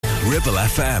Ribble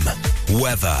FM.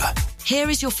 Weather. Here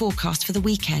is your forecast for the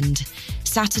weekend.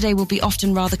 Saturday will be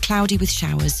often rather cloudy with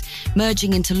showers,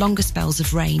 merging into longer spells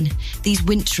of rain, these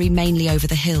wintry mainly over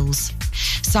the hills.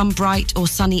 Some bright or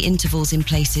sunny intervals in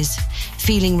places,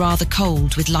 feeling rather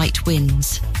cold with light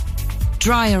winds.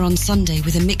 Drier on Sunday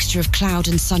with a mixture of cloud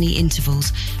and sunny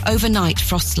intervals. Overnight,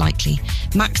 frost likely.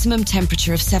 Maximum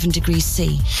temperature of 7 degrees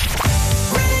C.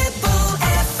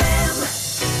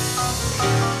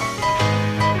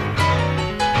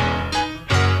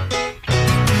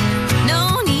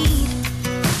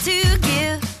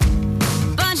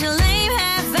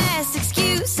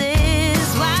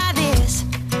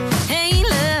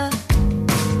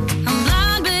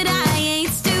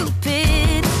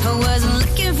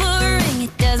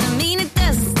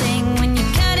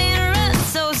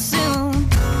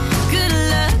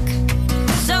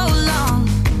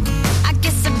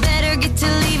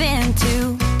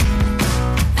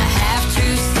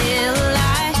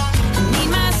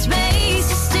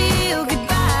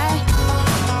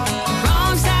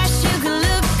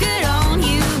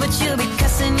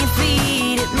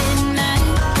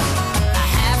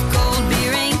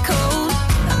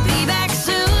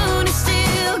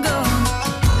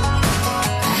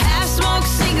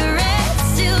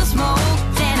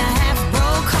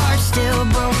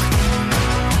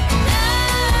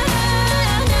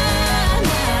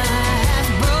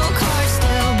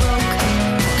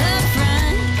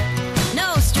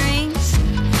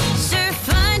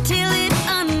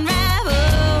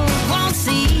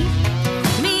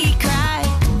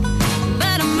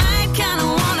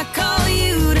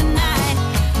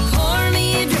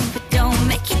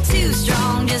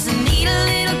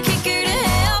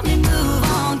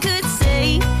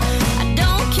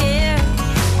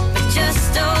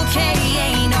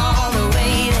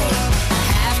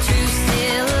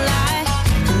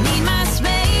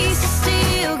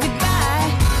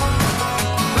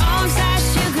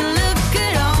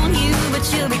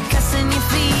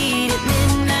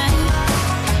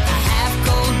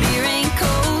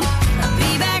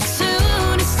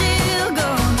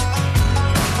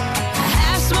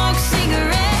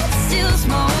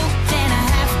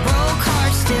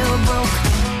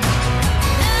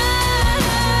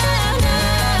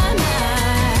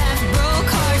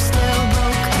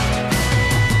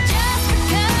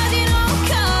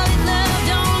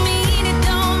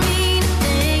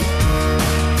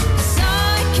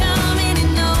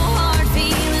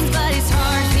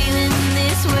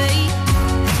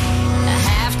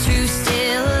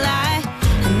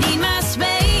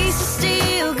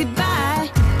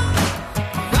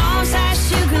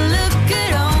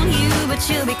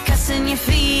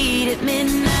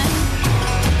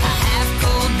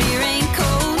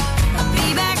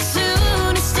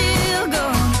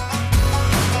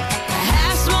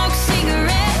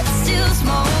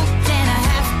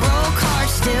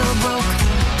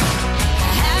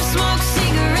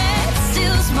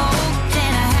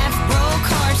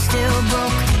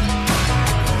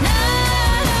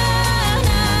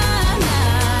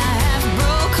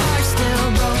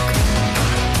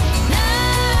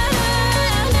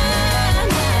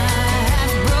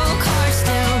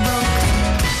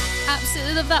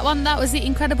 That was the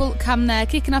incredible Cam there,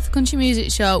 kicking off the country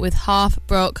music show with Half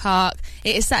Broke Heart.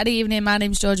 It is Saturday evening. My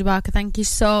name's Georgia Barker. Thank you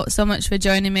so much for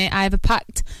joining me. I have a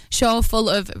packed show full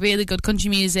of really good country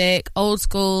music, old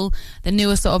school, the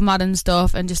newer sort of modern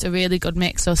stuff, and just a really good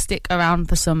mix. So stick around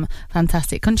for some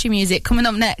fantastic country music. Coming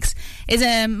up next is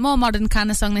a more modern kind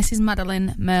of song. This is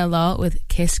Madeline Merlot with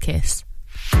Kiss Kiss.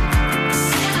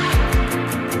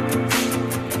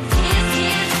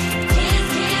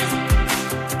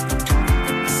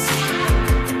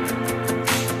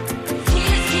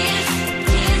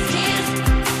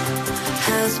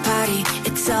 Party,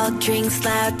 it's all drinks,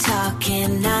 loud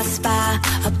talking. I spy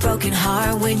a broken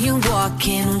heart when you walk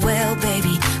in. Well,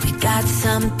 baby, we got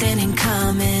something in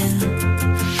common.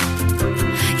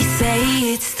 You say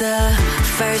it's the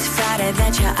first Friday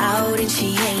that you're out and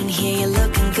she ain't here. You're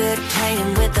looking good,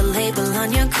 playing with the label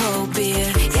on your cold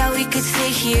beer. Yeah, we could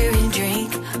sit here and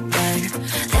drink, but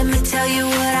let me tell you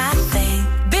what I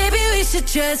think. Baby, we should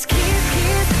just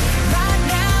kiss right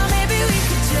now. Maybe we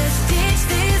could just ditch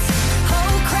this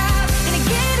whole crowd in a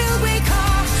getaway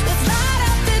car. Let's light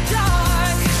up the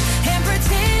dark and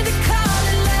pretend to call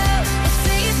it love. Let's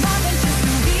say it's more than just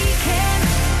a weekend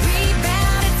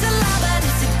rebound. It's a lie, but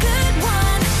it's a good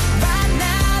one. Right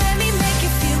now, let me make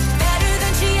you feel better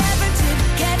than she ever did.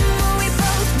 Getting what we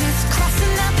both miss,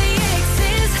 crossing out the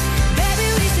X's. Baby,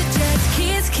 we should just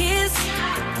kiss.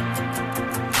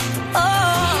 Oh,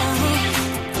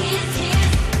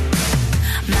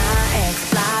 my ex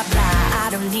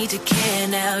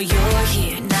you're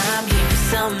here, now I'm here.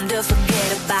 Something to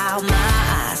forget about my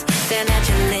eyes. Staring at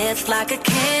your lips like a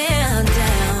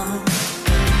countdown.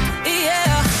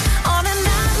 Yeah, on a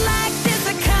night like this,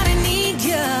 I kinda need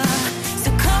ya.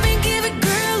 So come and give it,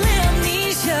 girl,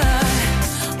 amnesia.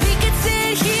 We could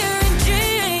sit here and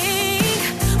drink.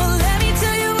 Well, let me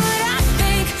tell you what I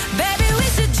think. Baby, we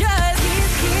should just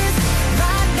kiss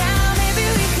right now. Maybe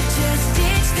we could just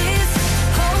ditch this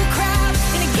whole crowd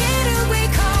in a getaway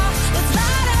car. Let's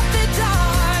light up the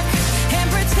dark and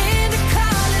pretend to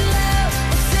call it love.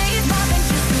 We'll say it's more than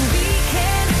just a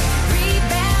weekend.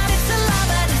 Rebound, it's a love,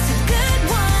 but it's a good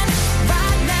one.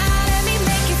 Right now, let me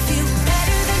make you feel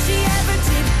better than she ever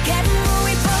did. Getting what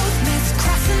we both miss,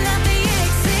 crossing out the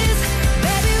X's.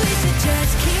 Baby, we should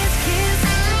just kiss, kiss.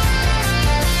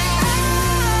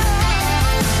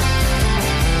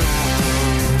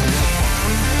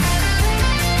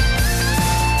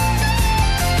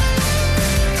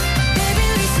 Baby,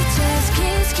 we should just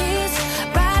kiss, kiss.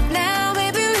 Right now,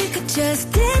 maybe we could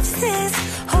just ditch this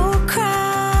whole crowd.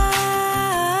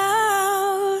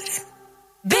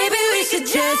 Baby, we should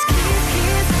just kiss,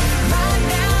 kiss. Right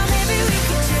now, maybe we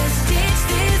could just ditch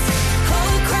this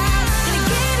whole crowd in a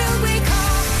getaway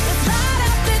car. Let's light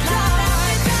up the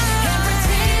dark and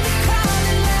pretend to call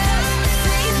it love.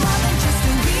 Say it's more than just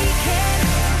a weekend.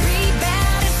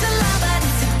 Rebound, it's a love, but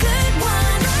it's a good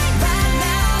one. Right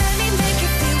now, let me make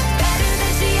you feel better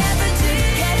than she ever did.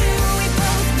 Getting what we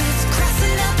both miss,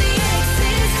 crossing out the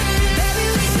X's. Baby,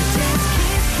 we should just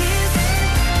kiss, kiss.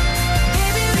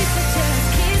 Baby, we should just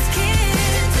kiss, kiss.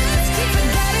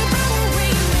 Forget about what we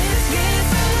miss, yes.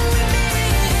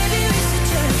 Baby, we should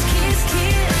just kiss,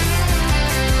 kiss.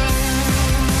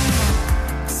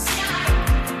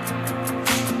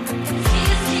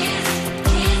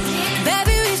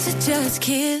 Baby, we should just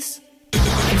kiss.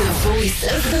 The voice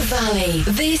of the valley.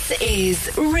 This is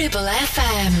Ribble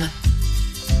FM.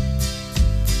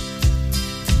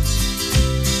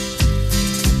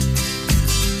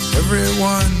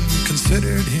 Everyone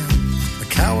considered him the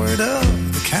coward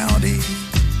of the county.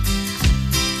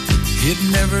 He'd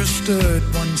never stood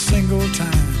one single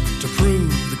time to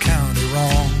prove the county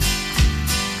wrong.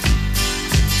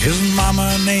 His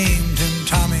mama named him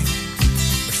Tommy,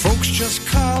 but folks just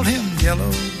called him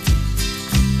Yellow.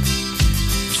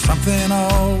 Something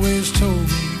always told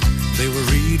me they were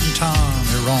reading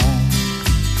Tommy wrong.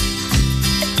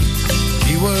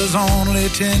 He was only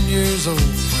 10 years old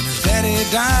when his daddy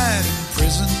died in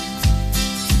prison.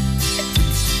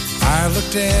 I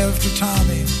looked after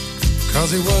Tommy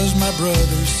 'cause he was my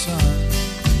brother's son.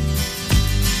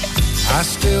 I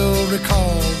still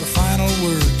recall the final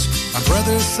words my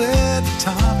brother said to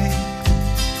Tommy.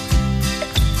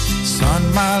 Son,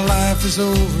 my life is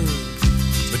over,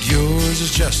 but yours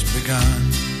has just begun.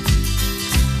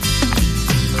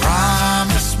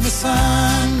 Promise me,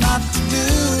 son, not to do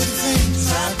the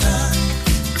things I've done.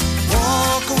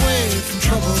 Walk away from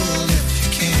trouble if you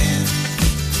can.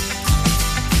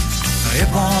 Now, it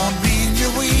won't mean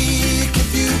you're weak if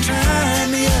you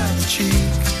turn the other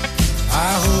cheek.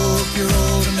 I hope you're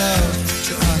old enough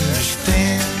to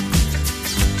understand.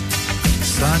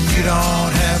 Son, you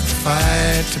don't have to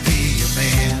fight to be a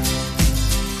man.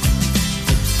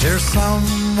 There's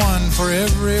someone for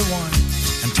everyone,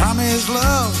 and Tommy's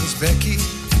love was Becky.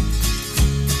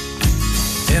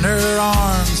 In her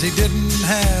arms he didn't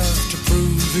have to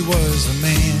prove he was a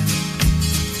man.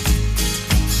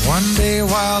 One day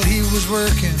while he was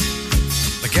working,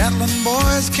 the Gatlin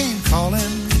boys came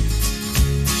calling.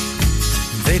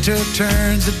 They took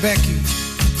turns at Becky,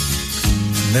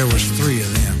 and there was 3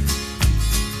 of them.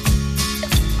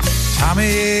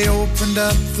 Tommy opened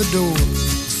up the door,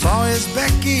 saw his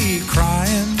Becky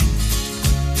crying.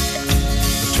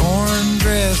 The torn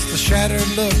dress, the shattered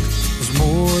look was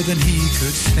more than he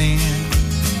could stand.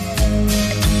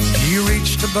 He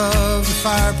reached above the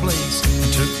fireplace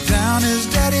and took down his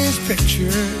daddy's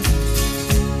picture.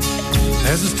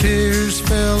 As his tears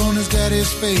fell on his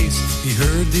daddy's face, he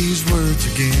heard these words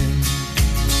again.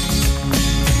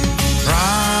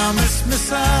 Promise me,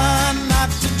 son, not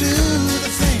to do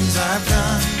the things I've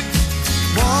done.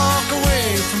 Walk away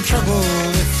from trouble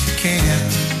if you can.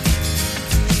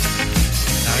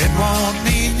 Now, it won't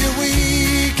mean you're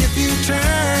weak if you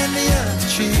turn the other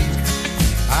cheek.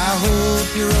 I hope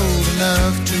you're old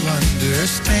enough to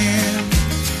understand.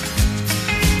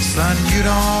 Son, you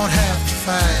don't have to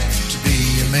fight to be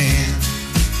a man.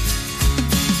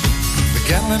 The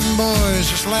Gatlin boys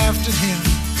just laughed at him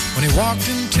when he walked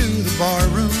into the bar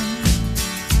room.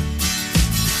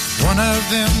 One of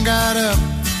them got up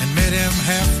and met him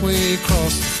halfway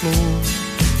across the floor.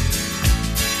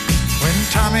 When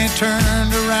Tommy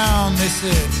turned around, they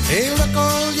said, hey, look,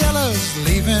 old Yellow's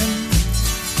leaving.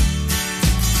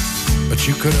 But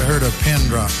you could have heard a pin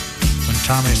drop when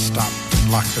Tommy stopped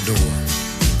and locked the door.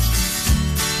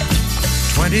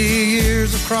 20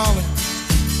 years of crawling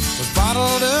was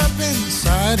bottled up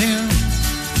inside him.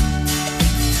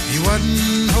 He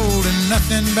wasn't holding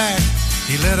nothing back,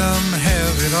 he let them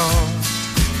have it all.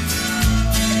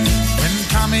 When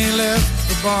Tommy left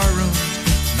the barroom,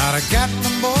 not a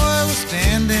Gatlin boy was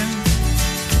standing.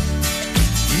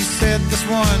 He said, this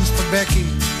one's for Becky,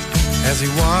 as he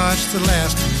watched the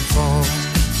last one fall.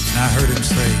 And I heard him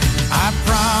say, I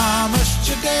promised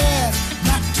you, Dad,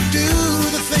 not to do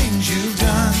the things you've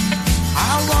done.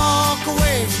 I'll walk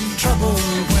away from trouble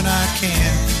when I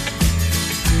can.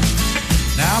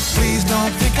 Now please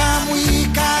don't think I'm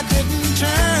weak, I didn't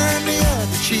turn the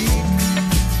other cheek.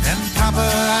 And Papa,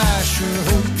 I sure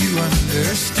hope you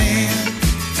understand.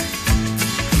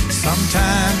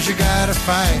 Sometimes you gotta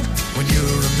fight when you're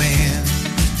a man.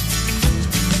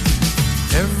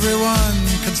 Everyone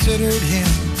considered him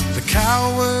the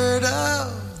coward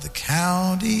of the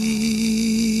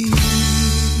county.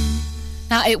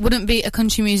 Now, it wouldn't be a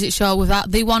country music show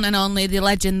without the one and only, the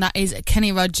legend that is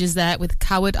Kenny Rogers there with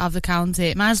Coward of the County.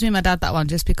 It reminds me of my dad, that one,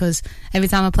 just because every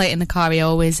time I play it in the car, he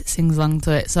always sings along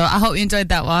to it. So I hope you enjoyed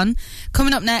that one.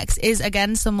 Coming up next is,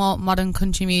 again, some more modern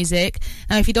country music.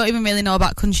 Now, if you don't even really know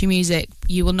about country music,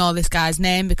 you will know this guy's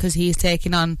name because he is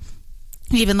taking on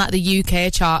even like the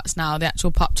UK charts now, the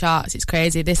actual pop charts. It's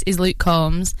crazy. This is Luke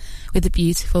Combs with The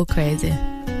Beautiful Crazy.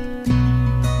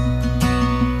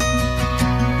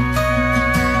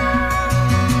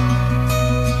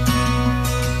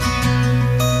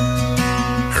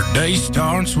 Day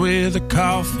starts with a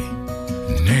coffee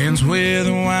and ends with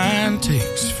a wine.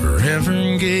 Takes forever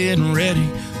getting ready,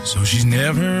 so she's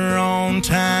never on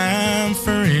time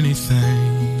for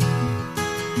anything.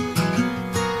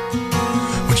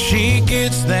 When she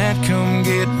gets that come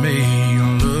get me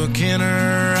look in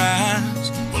her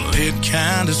eyes, well, it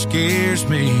kinda scares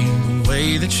me the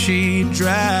way that she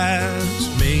drives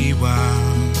me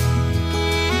wild.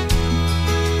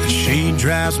 She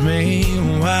drives me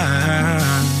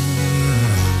wild.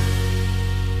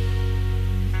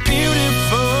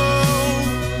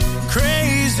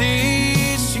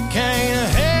 Crazy, she can't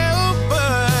help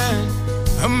but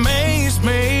amaze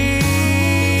me.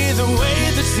 The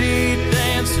way that she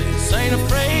dances, ain't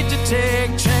afraid to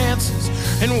take chances,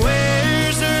 and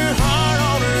wears her heart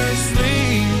on her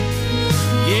sleeve.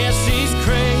 Yeah, she's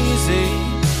crazy,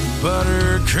 but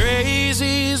her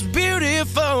crazy's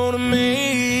beautiful to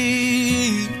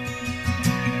me.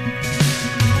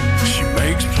 She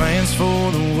makes plans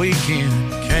for the weekend,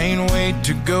 can't wait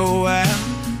to go out,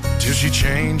 till she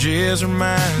changes her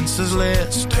mind, says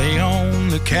let's stay on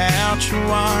the couch and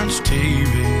watch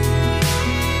TV.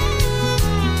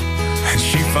 And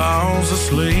she falls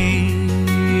asleep.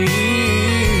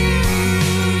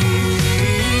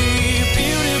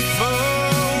 Beautiful,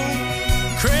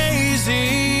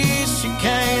 crazy, she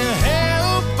can't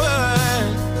help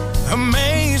but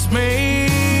amaze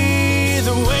me.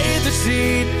 The way that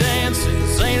she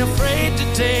dances, ain't afraid to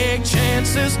take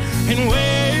chances, and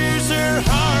wears her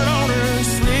heart on her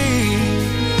sleeve.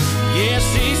 Yeah,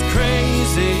 she's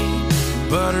crazy,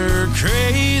 but her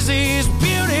crazy's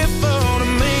beautiful to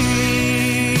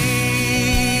me.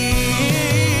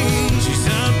 She's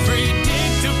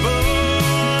unpredictable,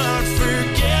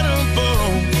 unforgettable.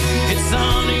 It's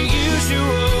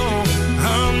unusual,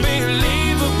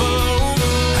 unbelievable.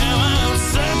 How I'm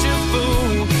such a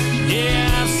fool.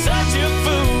 Yeah, I'm such a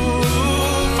fool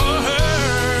for her.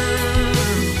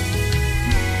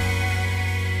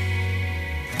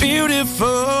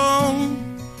 Beautiful,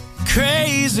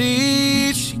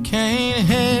 crazy, she can't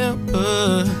help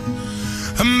but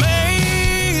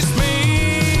amaze me.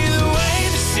 The way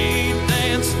that she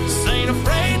dances, ain't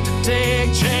afraid to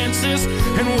take chances,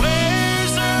 and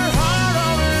wears her heart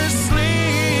on her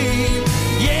sleeve.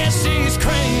 Yeah, she's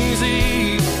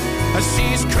crazy,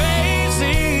 she's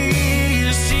crazy,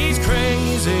 she's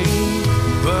crazy,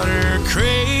 but her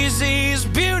crazy's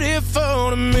beautiful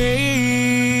to me.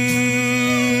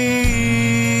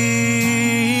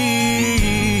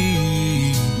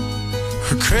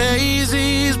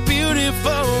 Crazy's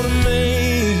beautiful to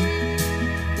me.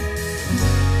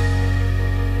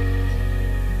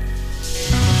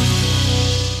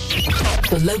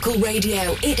 For local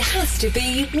radio, it has to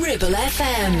be Ribble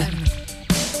FM.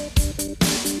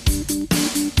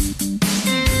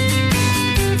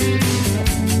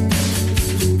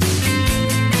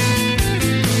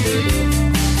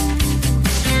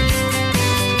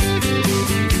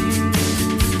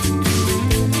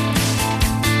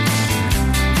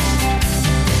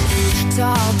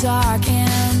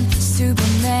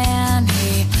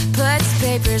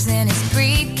 papers in his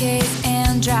briefcase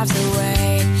and drives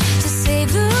away to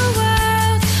save the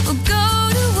world or go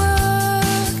to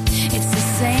work. It's the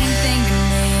same thing to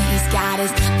me. He's got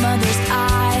his mother's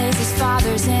eyes, his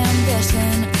father's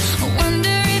ambition. I wonder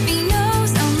if he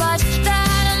knows how much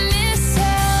that I miss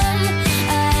him.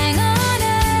 I hang on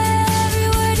every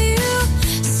word you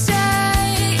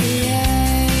say,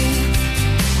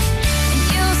 and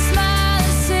you'll smile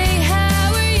and say,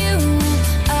 how are you?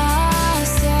 I'll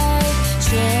say,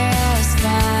 just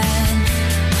fine.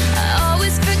 I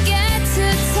always forget to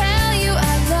tell you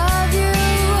I love you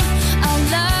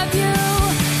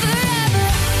forever.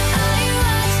 I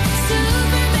watch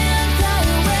Superman fly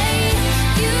away.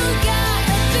 You got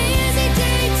a busy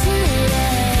day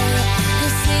today.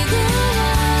 You'll see the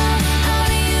world out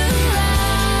of your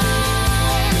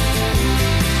eyes.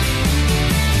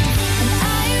 And I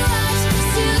watch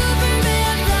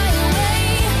Superman fly away.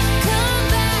 Come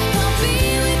back, I'll be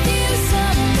with you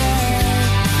someday.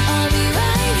 I'll be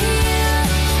right here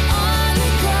on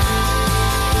the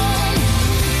ground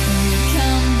when you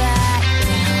come back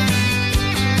down.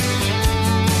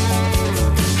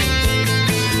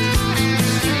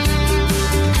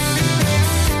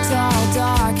 It's all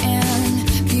dark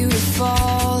and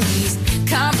beautiful. He's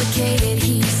complicated,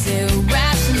 he's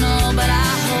irrational, but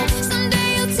I hope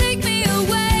someday you'll take me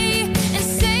away and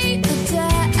save the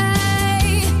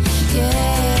day.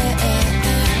 Yeah,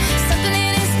 something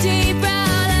in his deep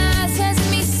brown eyes has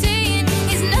me saying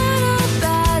he's not all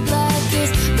bad like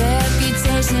his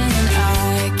reputation, and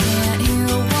I can't hear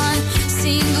one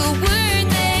single word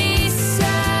they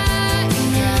say.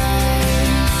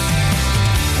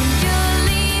 And you'll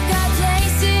leave got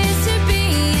places to be,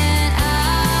 and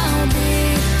I'll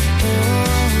be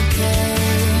okay.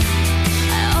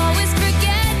 I always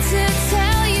forget to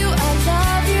tell you I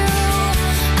love you.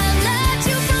 I loved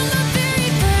you from the very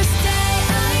first day.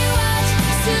 I watched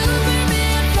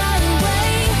Superman fly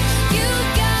away. You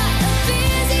got a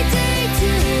busy day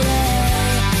today.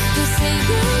 You'll see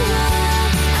the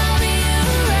world, I'll be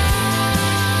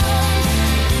around.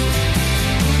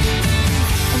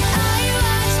 And I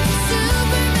watch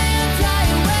Superman fly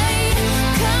away.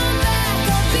 Come back,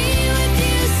 I'll be with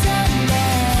you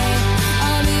someday.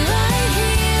 I'll be right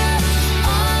here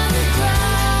on the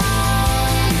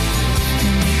ground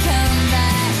when you come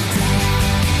back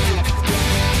down.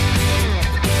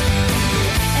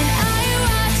 And I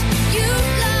watch you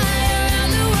fly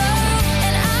around the world,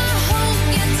 and I hope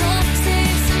you don't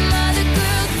save some other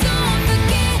girl. Don't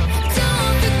forget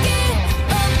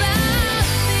about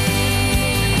me.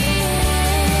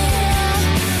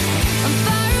 I'm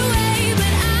far away,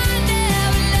 but I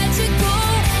never let you go.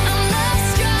 I'm love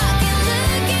struck and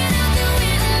looking out the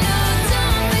window.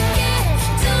 Don't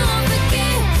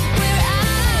forget where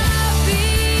I'll be.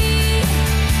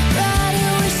 Right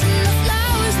here, wishing the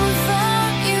flowers were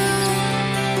from you,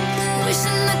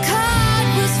 wishing the card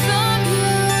was from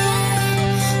you,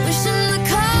 wishing the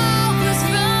card was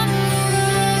from you.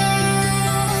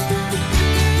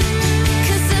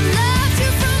 'Cause I've loved you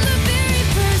from the very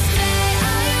first day. I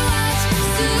watched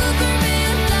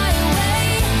Superman fly away.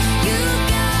 You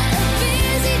got a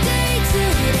busy day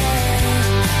today.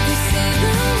 You see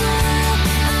the world,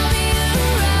 I'll be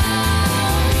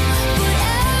around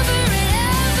forever and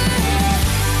ever.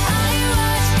 I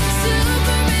watched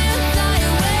Superman fly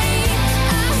away.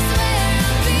 I swear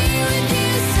I'll be with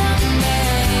you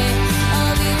someday.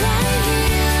 I'll be right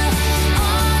here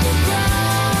on the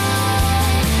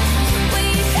ground when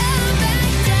you come back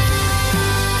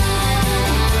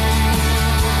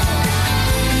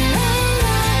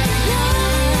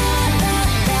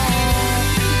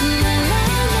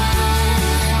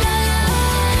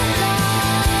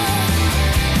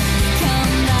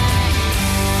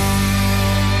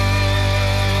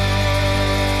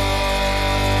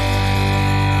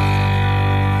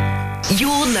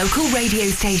Your local radio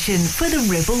station for the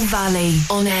Ribble Valley.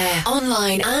 On air,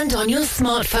 online and on your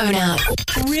smartphone app.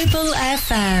 Ribble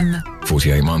FM.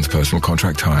 48 months personal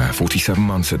contract hire, 47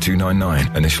 months at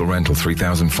 $299. Initial rental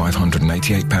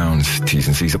 £3,588. T's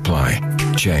and C's apply.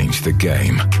 Change the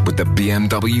game with the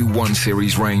BMW 1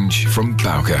 Series range from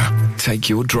Bowker. Take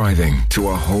your driving to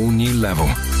a whole new level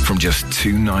from just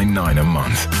 $299 a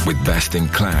month with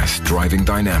best-in-class driving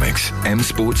dynamics, M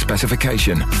Sport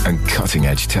specification and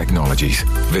cutting-edge technologies.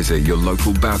 Visit your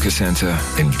local Bowker centre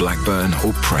in Blackburn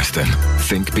or Preston.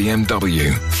 Think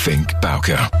BMW. Think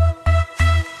Bowker.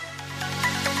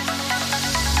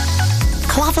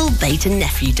 Clavel Bait and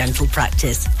Nephew Dental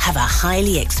Practice have a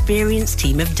highly experienced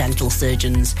team of dental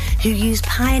surgeons who use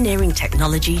pioneering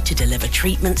technology to deliver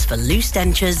treatments for loose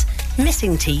dentures,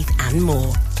 missing teeth and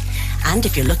more. And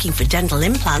if you're looking for dental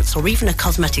implants or even a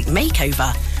cosmetic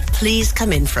makeover, please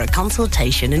come in for a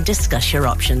consultation and discuss your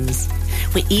options.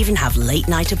 We even have late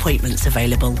night appointments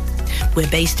available. We're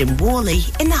based in Worley,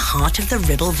 in the heart of the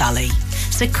Ribble Valley.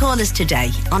 So call us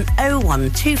today on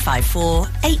 01254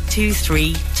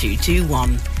 823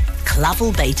 221.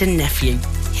 Clavel Bait and Nephew,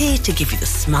 here to give you the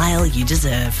smile you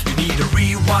deserve. You need a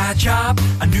rewire job,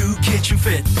 a new kitchen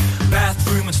fit,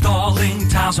 bathroom installing,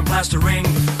 tiles and plastering,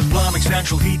 plumbing,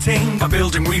 central heating, a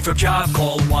building refurb job.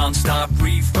 Call One Stop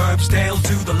Refurbs, Dale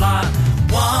to the lot.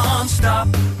 One Stop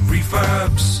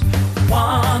Refurbs.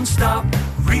 One Stop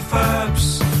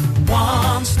Refurbs.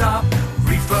 One Stop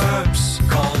Refurbs.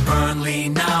 Call Burnley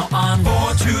now on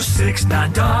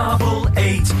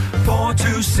 426-988.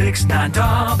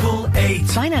 426-988.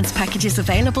 Finance packages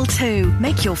available too.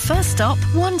 Make your first stop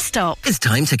One Stop. It's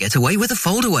time to get away with a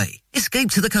foldaway. Escape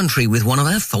to the country with one of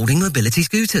our folding mobility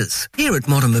scooters. Here at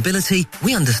Modern Mobility,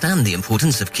 we understand the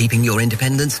importance of keeping your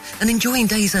independence and enjoying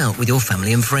days out with your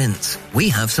family and friends. We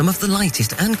have some of the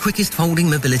lightest and quickest folding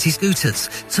mobility scooters,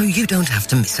 so you don't have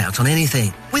to miss out on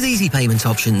anything. With easy payment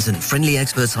options and friendly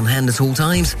experts on hand at all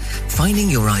times, finding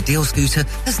your ideal scooter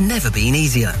has never been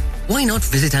easier. Why not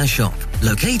visit our shop,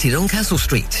 located on Castle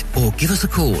Street, or give us a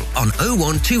call on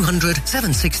 01200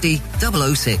 760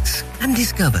 006 and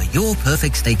discover your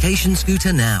perfect staycation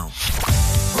scooter now.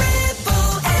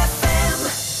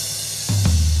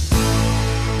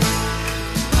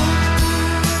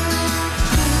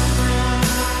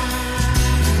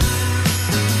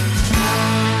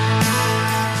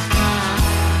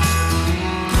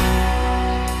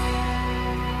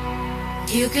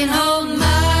 You can hold my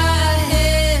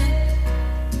hand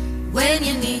when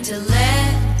you need to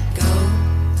let go.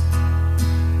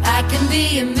 I can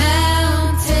be a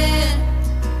mountain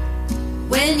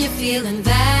when you're feeling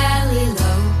valley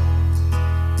low.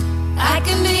 I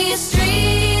can be a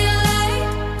street light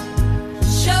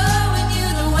showing you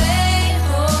the way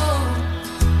home.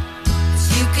 'Cause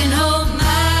you can hold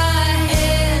my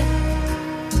hand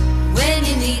when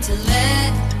you need to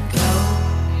let go.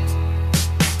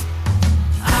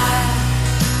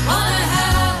 Want a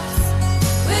house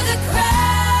with a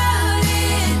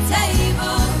crowded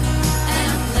table and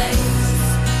a place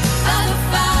by the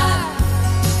fire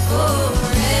for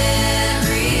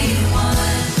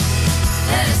everyone.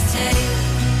 Let us take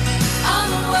on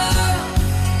the world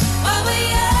while we're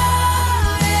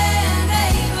young and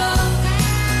able,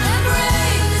 and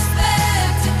bring this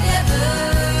back together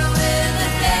when the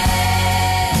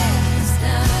day is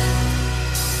done.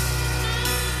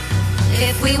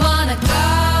 If we want to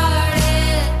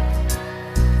garden,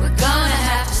 we're gonna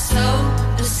have to sow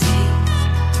the seed.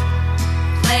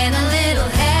 Plant a little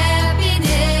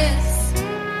happiness,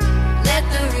 let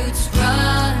the roots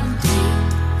run deep.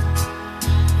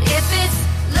 If it's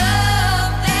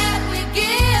love that we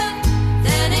give,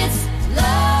 then it's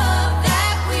love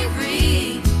that we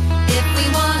reap. If we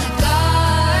want to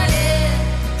garden,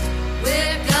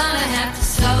 we're gonna have to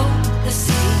sow the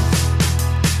seed.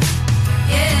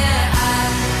 Yeah, I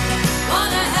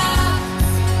want a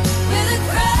house with a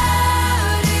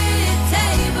crowded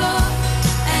table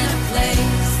and a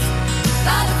place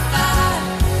by the fire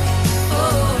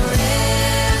for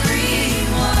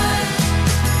everyone.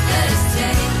 Let us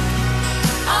take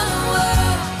on the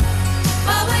world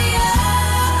while we're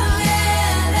young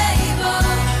and able,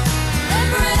 and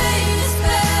bring us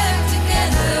back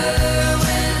together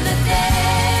when the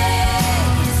day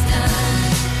is done.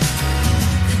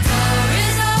 The door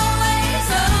is always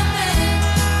open,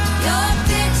 your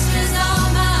picture's on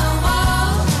my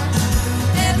wall.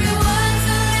 Everyone's a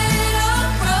little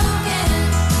broken,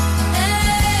 and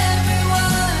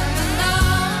everyone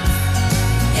belongs.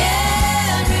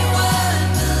 Yeah, everyone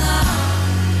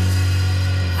belongs.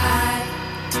 I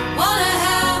want a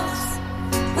house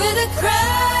with a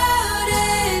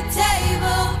crowded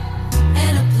table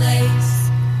and a place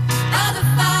by the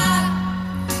fire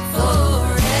for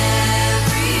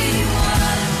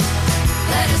everyone.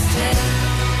 Let us take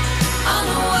on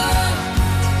the world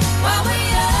while we're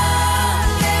young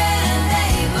and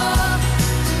able,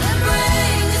 and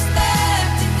bring us back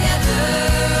together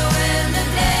when the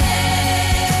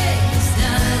day is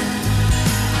done.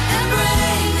 And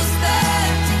bring us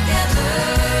back together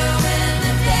when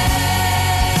the day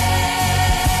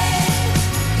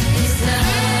is done.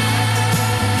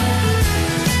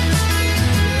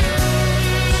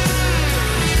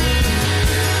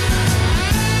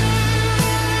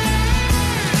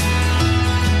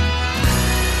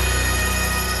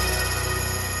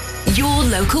 Your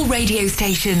local radio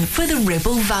station for the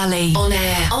Ribble Valley. On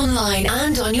air, online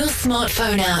and on your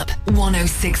smartphone app.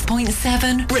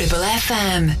 106.7 Ribble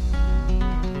FM.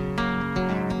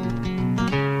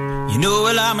 know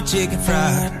I like my chicken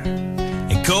fried.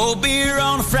 And cold beer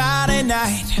on a Friday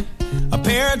night. A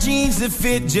pair of jeans that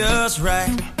fit just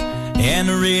right. And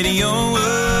the radio.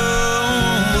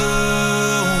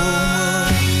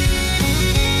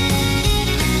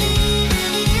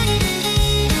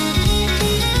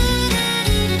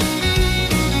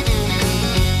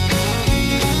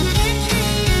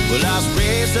 Well, I was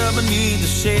raised up beneath the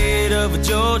shade of a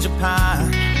Georgia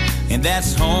pine. And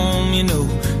that's home, you know.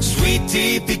 Sweet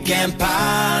tea, pecan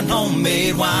pie, and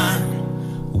homemade wine,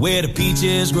 where the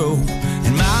peaches grow.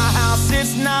 In my house,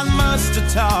 it's not much to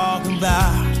talk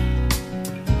about,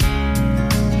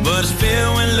 but it's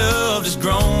filled with love that's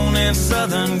grown in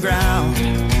southern ground.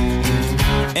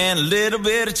 And a little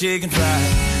bit of chicken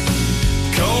fried.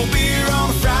 Cold beer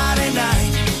on a Friday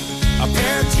night. A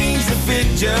pair of jeans that fit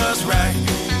just right.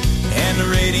 And the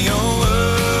radio.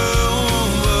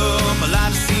 I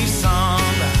like to see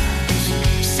sunrise.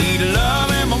 See the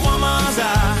love in my woman's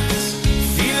eyes.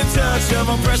 Feel the touch of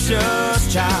a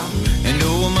precious child. And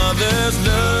know a mother's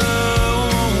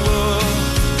love.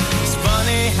 It's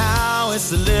funny how it's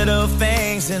the little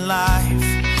things in life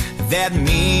that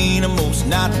mean the most.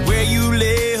 Not where you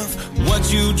live,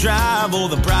 what you drive, or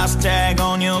the price tag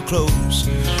on your clothes.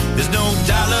 There's no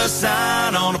dollar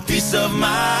sign on a piece of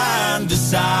mind.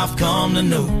 This I've come to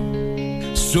know.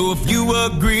 So if you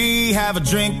agree, have a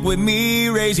drink with me.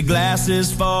 Raise your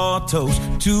glasses for a toast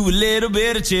to a little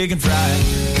bit of chicken fried.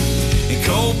 And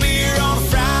cold beer on a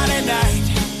Friday night.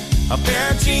 A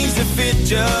pair of jeans that fit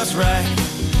just right.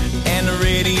 And the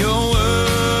radio.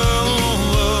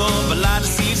 I like to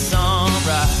see the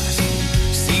sunrise.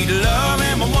 See the love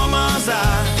in my woman's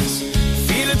eyes.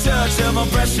 Feel the touch of a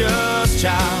precious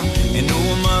child. And know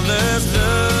a mother's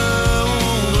love.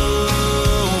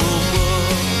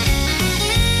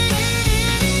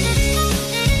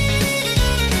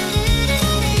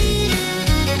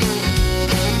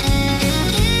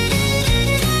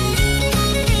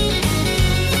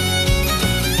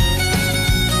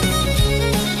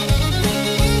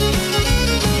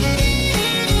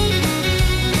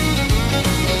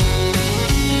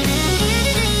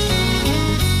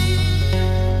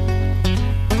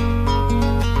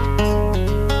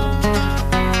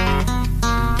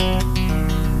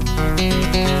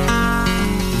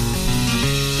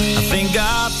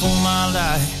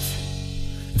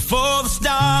 For the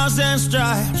stars and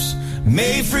stripes,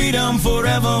 may freedom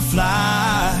forever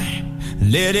fly.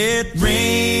 Let it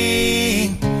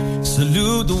ring.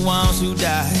 Salute the ones who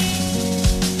died,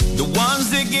 the ones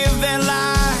that give their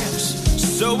lives,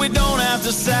 so we don't have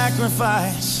to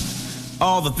sacrifice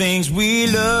all the things we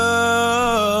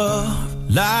love,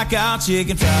 like our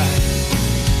chicken fried.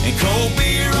 And cold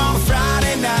beer on a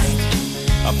Friday night.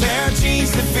 A pair of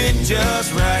jeans that fit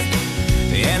just right.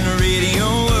 And the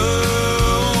radio.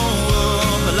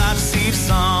 See the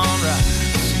sunrise,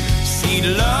 see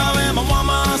the love in my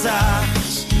woman's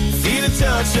eyes, feel the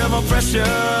touch of a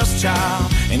precious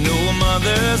child, and know a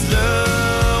mother's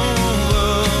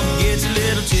love. Get your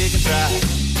little chicken fried,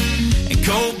 and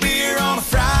cold beer on a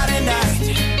Friday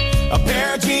night, a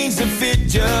pair of jeans that fit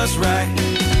just right,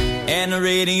 and the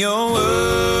radio.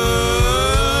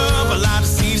 I like to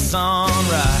see the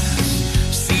sunrise,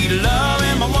 see the love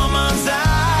in my woman's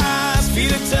eyes, feel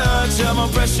the touch of a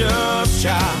precious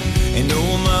child. And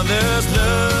no mother's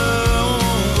love.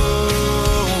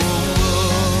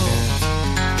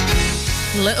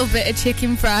 Little bit of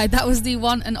chicken fried. That was the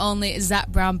one and only Zac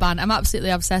Brown Band. I'm absolutely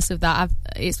obsessed with that.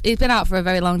 It's been out for a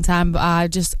very long time, but I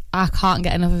can't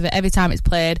get enough of it. Every time it's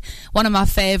played, one of my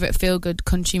favourite feel-good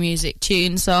country music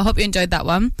tunes. So I hope you enjoyed that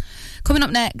one. Coming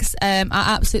up next, I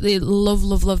absolutely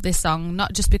love this song.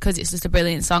 Not just because it's just a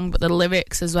brilliant song, but the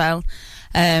lyrics as well.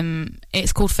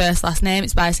 It's called First Last Name.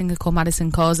 It's by a singer called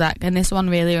Madison Kozak, and this one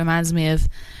really reminds me of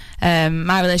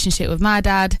my relationship with my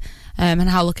dad, and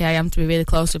how lucky I am to be really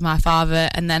close with my father.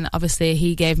 And then obviously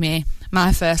he gave me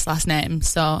my first last name,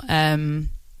 so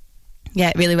yeah,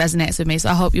 it really resonates with me. So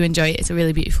I hope you enjoy it. It's a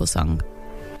really beautiful song.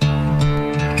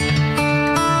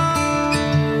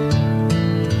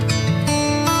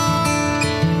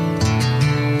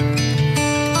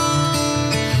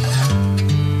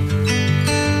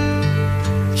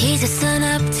 He's a sun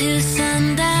up to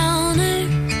sundowner,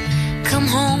 come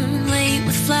home late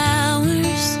with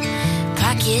flowers,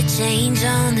 pocket change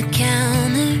on the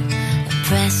counter, a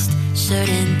pressed shirt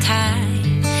and tie.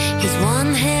 He's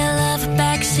one hell of a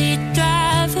backseat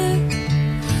driver,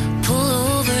 pull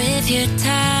over if you're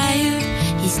tired.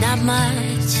 He's not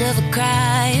much of a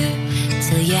crier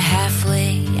till you're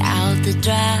halfway out the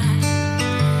drive.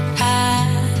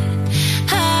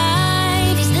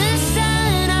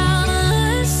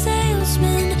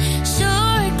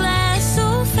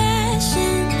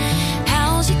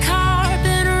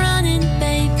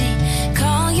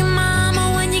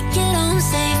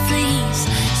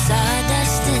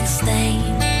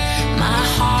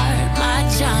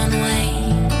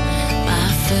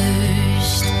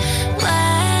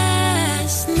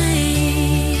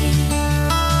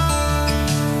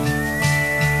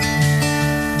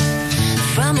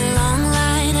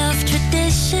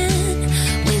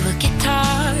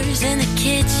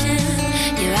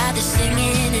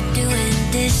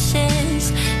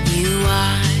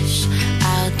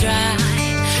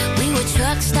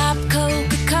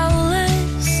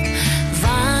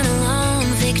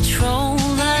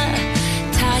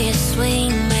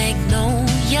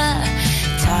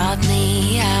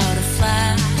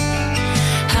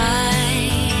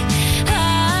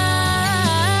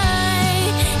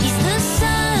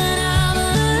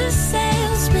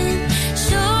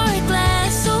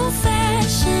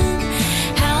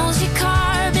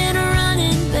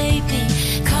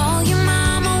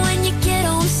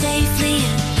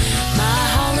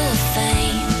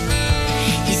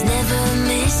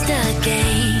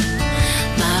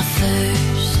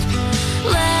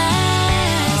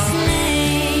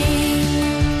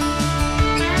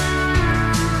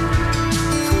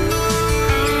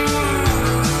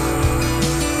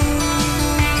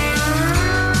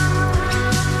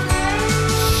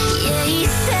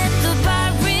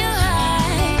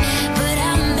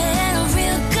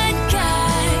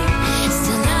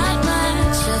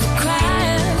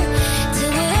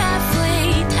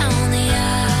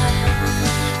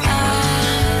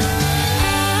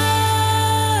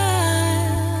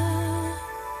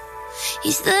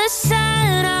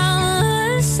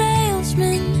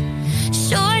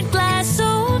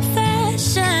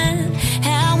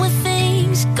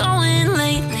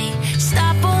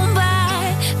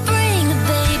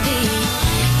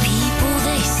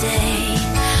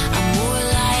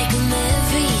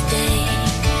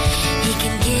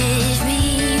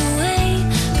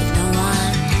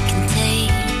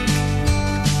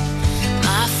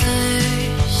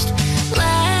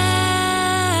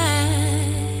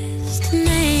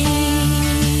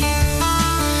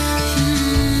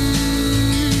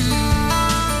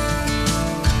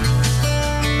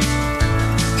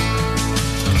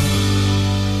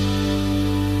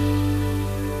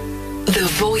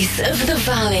 of the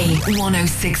Valley.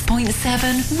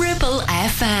 106.7 Ribble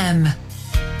FM.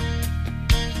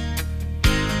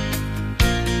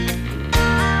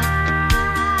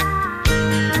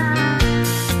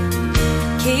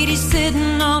 Katie's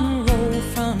sitting on a roll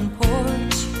front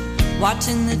porch,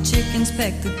 watching the chickens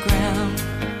peck the ground.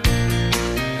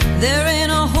 There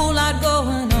ain't a whole lot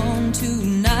going on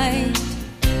tonight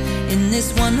in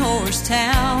this one-horse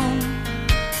town.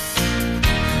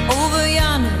 Over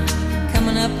yonder,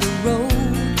 coming up the road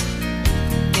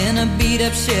in a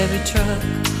beat-up Chevy truck,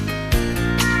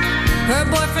 her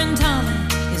boyfriend Tommy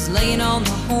is laying on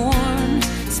the horn,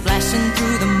 splashing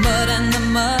through the mud and the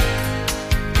muck.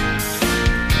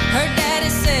 Her daddy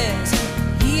says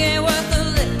he ain't worth a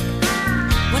lick.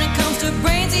 When it comes to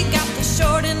brains, he got the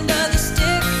short end of the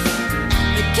stick.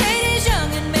 But Katie's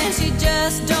young and man, she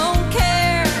just don't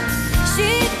care.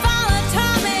 She'd follow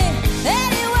Tommy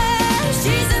anywhere.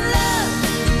 She's in love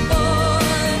with the boy.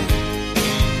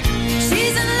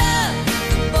 She's in love with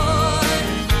the boy.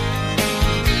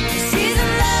 She's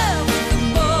in love with the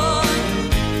boy.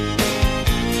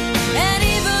 And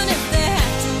even if they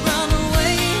had to run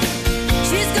away,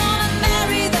 she's gonna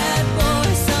marry that boy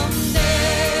someday.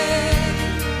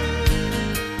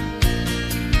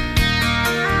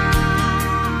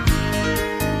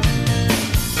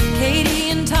 Katie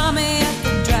and Tommy at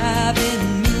the drive-in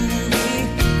movie,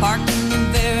 parked in the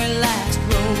very last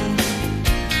row.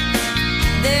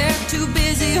 They're too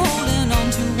busy holding on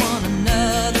to one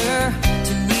another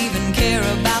to even care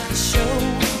about the show.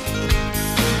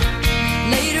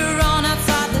 Later on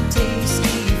outside the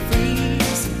Tasty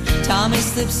Freeze, Tommy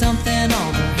slipped something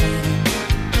on her hand.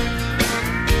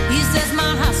 He says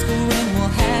my high school ring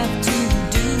will have to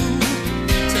do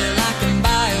till I can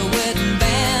buy a wedding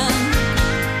band.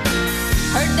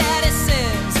 Her daddy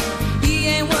says he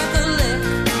ain't worth a lick.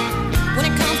 When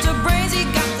it comes to brains, he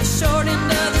got the short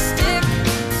end of the stick.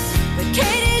 But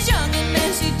Katie's young and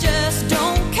man, she just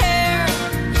don't care.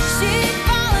 She'd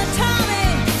follow Tommy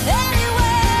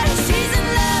anywhere. She's in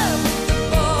love with the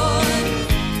boy.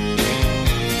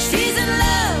 She's in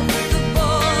love with the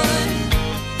boy.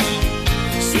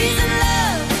 She's in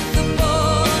love with the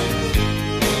boy.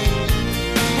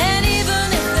 And even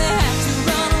if they have to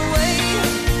run away,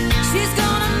 she's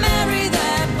gonna marry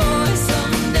that boy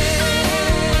someday.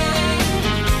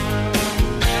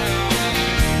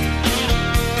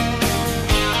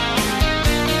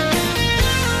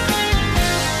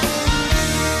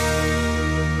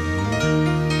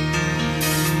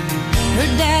 Her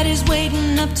daddy's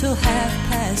waiting up till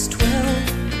 12:30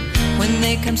 when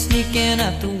they come sneaking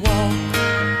up the walk.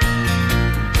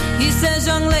 He says,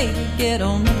 young lady, get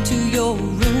on up to your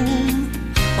room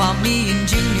while me and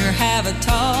Junior have a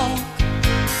talk.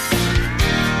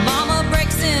 Mama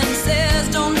breaks in and says,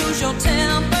 don't lose your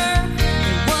temper.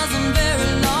 It wasn't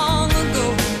very long ago.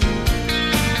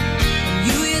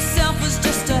 You yourself was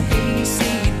just a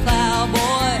hayseed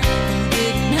plowboy who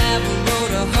didn't have a row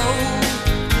to hoe.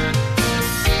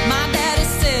 My daddy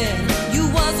said you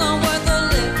wasn't worth a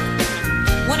lick.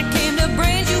 When it came to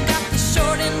brains, you got the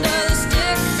short end of the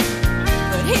stick.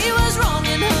 But he was wrong,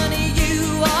 and honey, you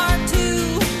are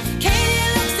too. Katie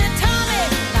looks at Tommy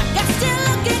like I still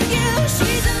look at you.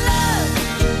 She's in love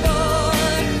with the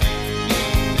boy.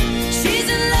 She's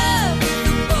in love with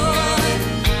the boy.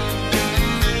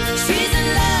 She's in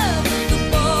love with the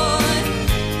boy.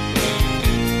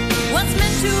 What's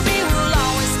meant to be will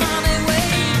always find a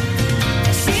way.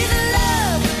 She's in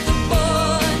love with the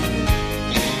boy.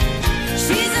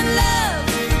 She's in love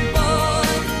with the boy.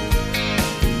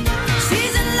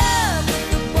 She's in love with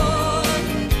the boy.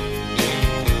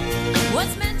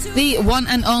 What's meant to The one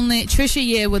and only Trisha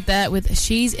Yearwood there with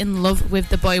She's in Love with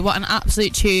the Boy. What an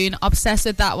absolute tune. Obsessed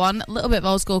with that one. A little bit of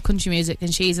old school country music,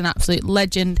 and she's an absolute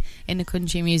legend in the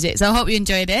country music. So I hope you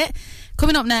enjoyed it.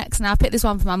 Coming up next, and I picked this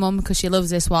one for my mum because she loves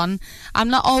this one. I'm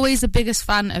not always the biggest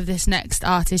fan of this next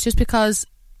artist just because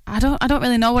I don't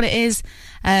really know what it is.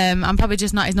 I'm probably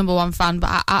just not his number one fan, but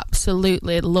I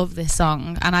absolutely love this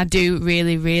song, and I do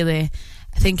really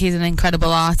I think he's an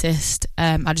incredible artist.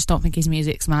 I just don't think his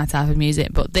music's my type of music.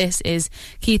 But this is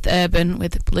Keith Urban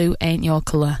with Blue Ain't Your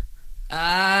Colour.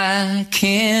 I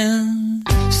can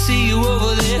see you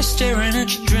over there staring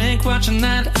at your drink, watching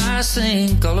that I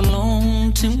sink all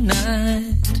alone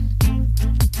tonight.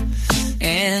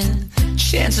 And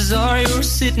chances are you're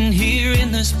sitting here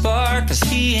in this bar 'cause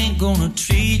he ain't gonna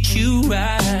treat you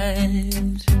right.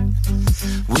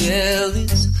 Well,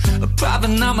 it's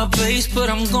probably not my place, but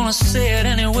I'm gonna say it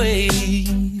anyway,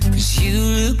 'cause you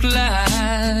look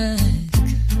like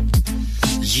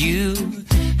you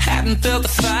hadn't felt the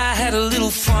fire, had a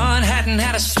little fun, hadn't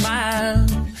had a smile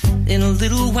in a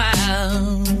little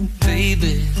while,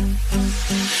 baby.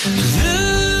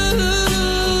 Blue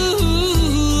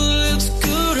looks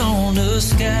good on the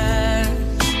sky.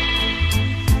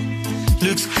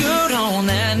 Looks good on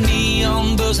that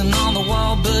neon buzzing on the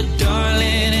wall, but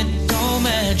darling, it don't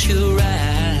match your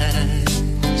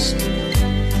eyes.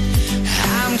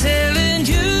 I'm telling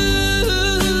you,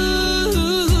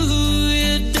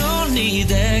 you don't need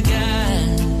that guy.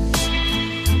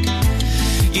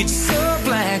 It's so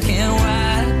black and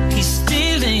white, he's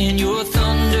stealing your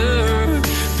thunder.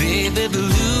 Baby,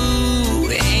 blue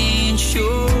ain't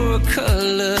your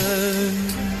color.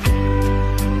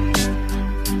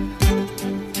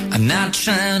 I'm not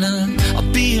trying to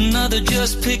be another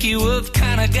just pick you up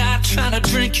kind of guy, trying to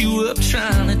drink you up,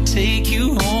 trying to take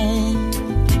you home.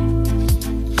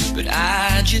 But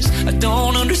I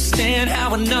don't understand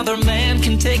how another man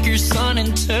can take your sun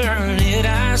and turn it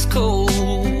ice cold.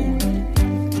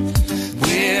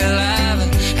 Well,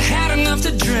 I've had enough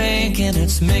to drink and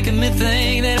it's making me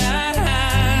think that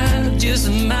I just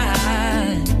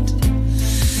might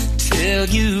tell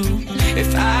you,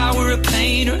 if I were a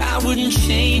painter, I wouldn't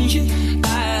change you.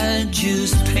 I'd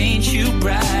just paint you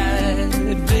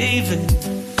bright, baby.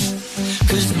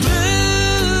 'Cause blue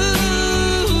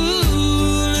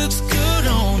looks good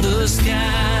on the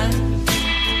sky.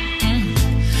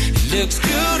 It looks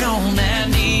good on that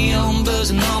neon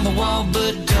buzzing on the wall,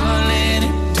 but darling,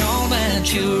 it don't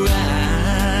match your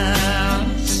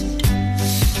eyes.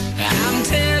 I'm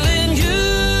telling you,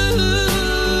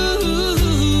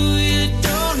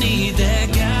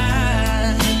 that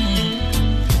guy.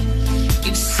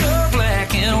 It's so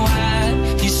black and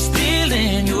white, he's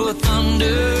stealing your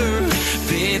thunder.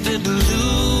 Baby,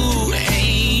 blue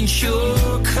ain't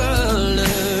your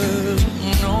color.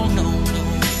 No, no, no.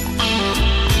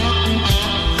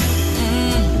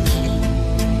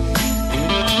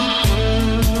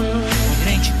 It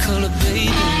ain't your color,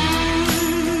 baby.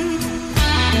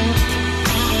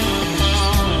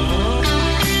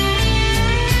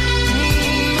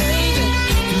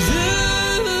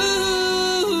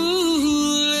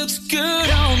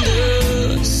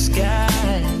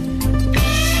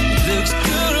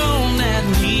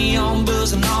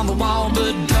 Buzzing on the wall,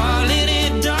 but darling,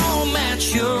 it don't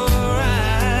match your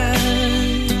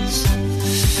eyes.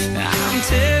 I'm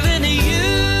telling you,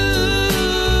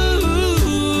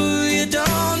 you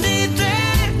don't need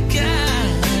that guy.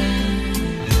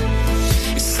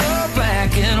 It's so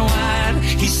black and white,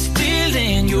 he's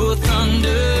stealing your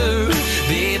thunder.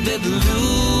 Baby,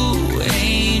 blue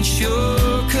ain't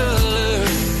your color.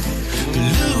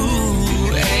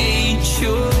 Blue ain't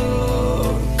your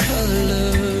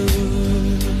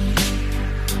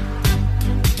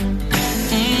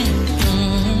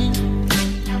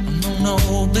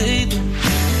baby.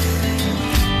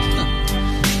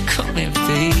 Come here,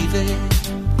 baby.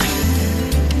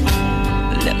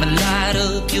 Let me light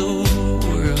up your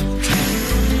world.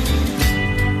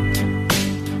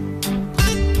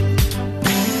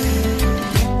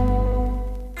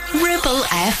 Ribble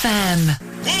FM.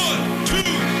 1, 2,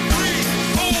 3,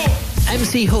 4.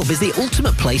 MC Hub is the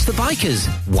ultimate place for bikers.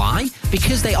 Why?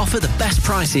 Because they offer the best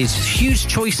prices, huge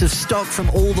choice of stock from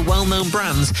all the well-known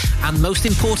brands, and most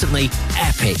importantly,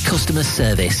 epic customer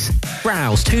service.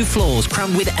 Browse 2 floors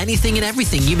crammed with anything and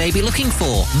everything you may be looking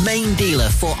for. Main dealer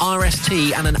for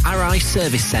RST and an RI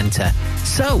service centre.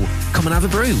 So, come and have a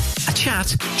brew, a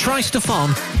chat, try stuff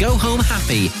on, go home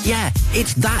happy. Yeah,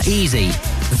 it's that easy.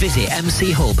 Visit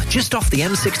MC Hub just off the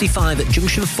M65 at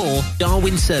Junction 4,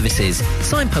 Darwin Services.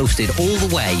 Signposted all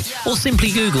the way, or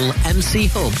simply Google MC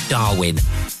Hub Darwin.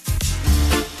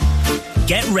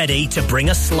 Get ready to bring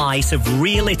a slice of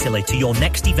real Italy to your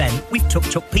next event with Tuk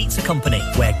Tuk Pizza Company,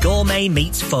 where gourmet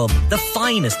meets fun. The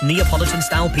finest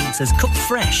Neapolitan-style pizzas cooked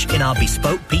fresh in our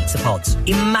bespoke pizza pods.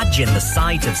 Imagine the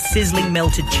sight of sizzling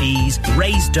melted cheese,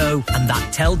 raised dough, and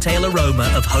that telltale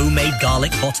aroma of homemade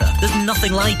garlic butter. There's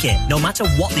nothing like it. No matter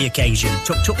what the occasion,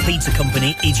 Tuk Tuk Pizza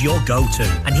Company is your go-to.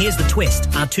 And here's the twist.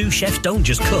 Our 2 chefs don't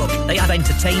just cook. They add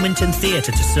entertainment and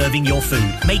theatre to serving your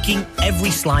food, making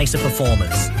every slice a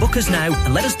performance. Book us now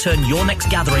and let us turn your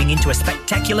next gathering into a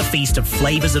spectacular feast of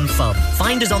flavours and fun.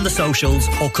 Find us on the socials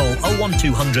or call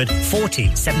 01200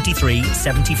 40 73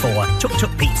 74. Tuk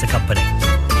Tuk Pizza Company.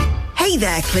 Hey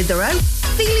there, Clitheroe.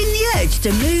 Feeling the urge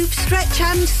to move, stretch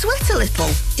and sweat a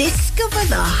little? Discover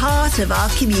the heart of our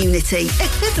community at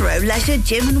Clitheroe Leisure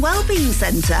Gym and Wellbeing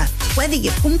Centre. Whether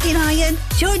you're pumping iron,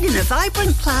 joining a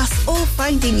vibrant class or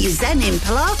finding your zen in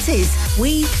Pilates,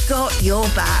 we've got your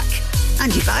back.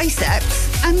 and your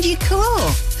biceps and your core.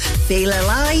 Feel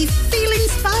alive, feel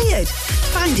inspired.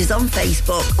 Find us on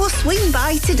Facebook or swing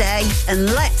by today and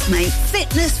let's make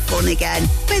fitness fun again.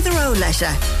 Clitheroe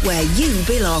Leisure, where you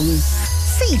belong.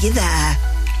 See you there.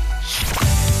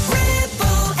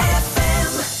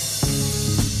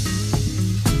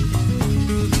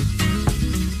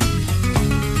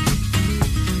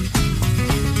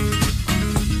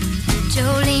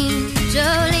 Jolene,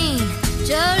 Jolene,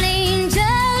 Jolene,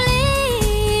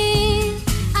 Jolene,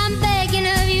 I'm begging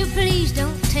of you, please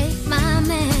don't take my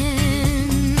man.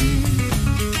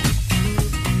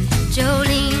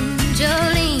 Jolene,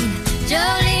 Jolene,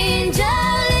 Jolene,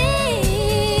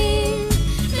 Jolene,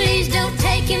 please don't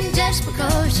take him just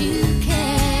because you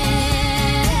can.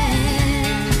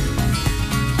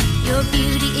 Your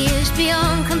beauty is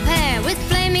beyond compare, with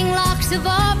flaming locks of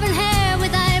auburn hair,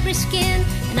 with ivory skin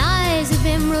and eyes of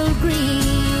emerald green.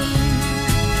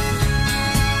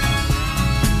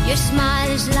 Your smile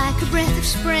is like a breath of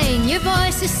spring, your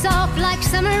voice is soft like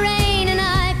summer rain, and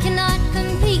I cannot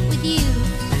compete with you,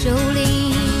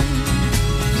 Jolene.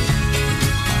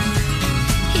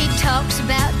 He talks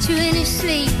about you in his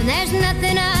sleep, and there's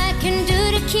nothing I can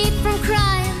do to keep from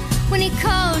crying when he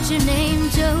calls your name,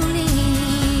 Jolene.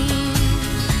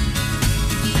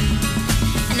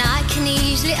 And I can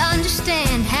easily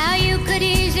understand how you could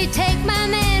easily take my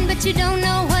man, but you don't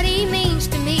know what he means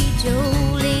to me,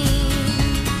 Jolene.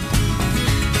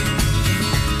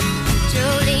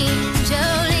 Jolene,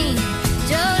 Jolene,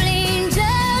 Jolene,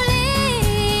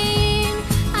 Jolene,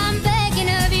 I'm begging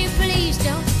of you, please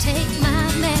don't take my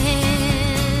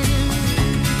man.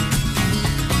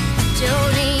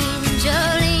 Jolene,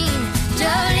 Jolene,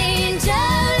 Jolene,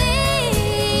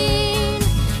 Jolene,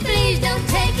 please don't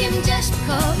take him just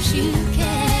because you can.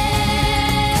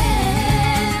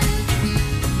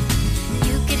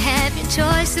 You could have your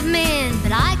choice of men,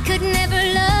 but I could never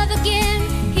love again.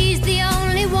 He's the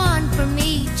only one for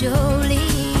me, Jolene.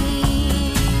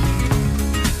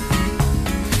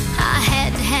 I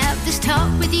had to have this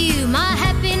talk with you. My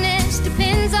happiness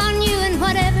depends on you, and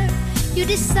whatever you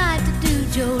decide to do,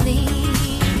 Jolene.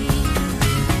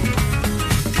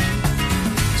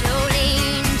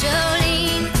 Jolene,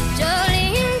 Jolene,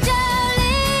 Jolene,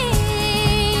 Jolene,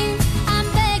 I'm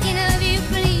begging of you,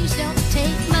 please don't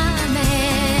take my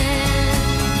man.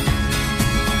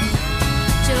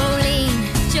 Jolene,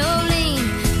 Jolene,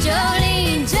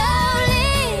 Jolene,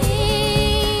 Jolene,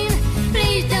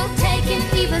 please don't take him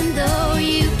even though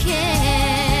you can.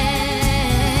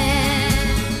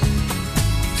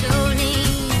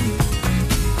 Jolene,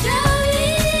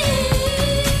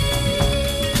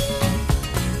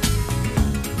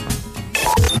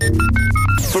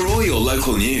 For all your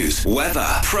local news, weather,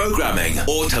 programming,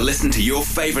 or to listen to your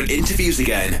favourite interviews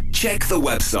again, check the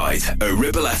website at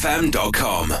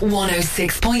ribblefm.com.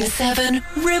 106.7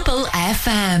 Ribble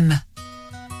FM.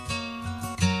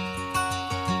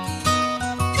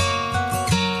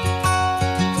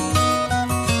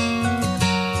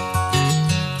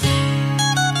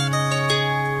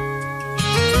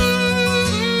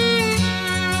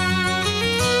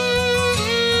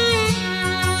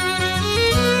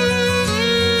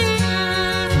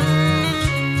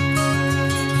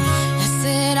 I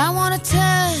said I wanna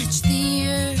touch the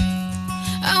earth,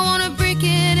 I wanna break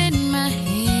it in my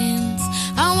hands,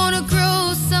 I wanna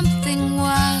grow something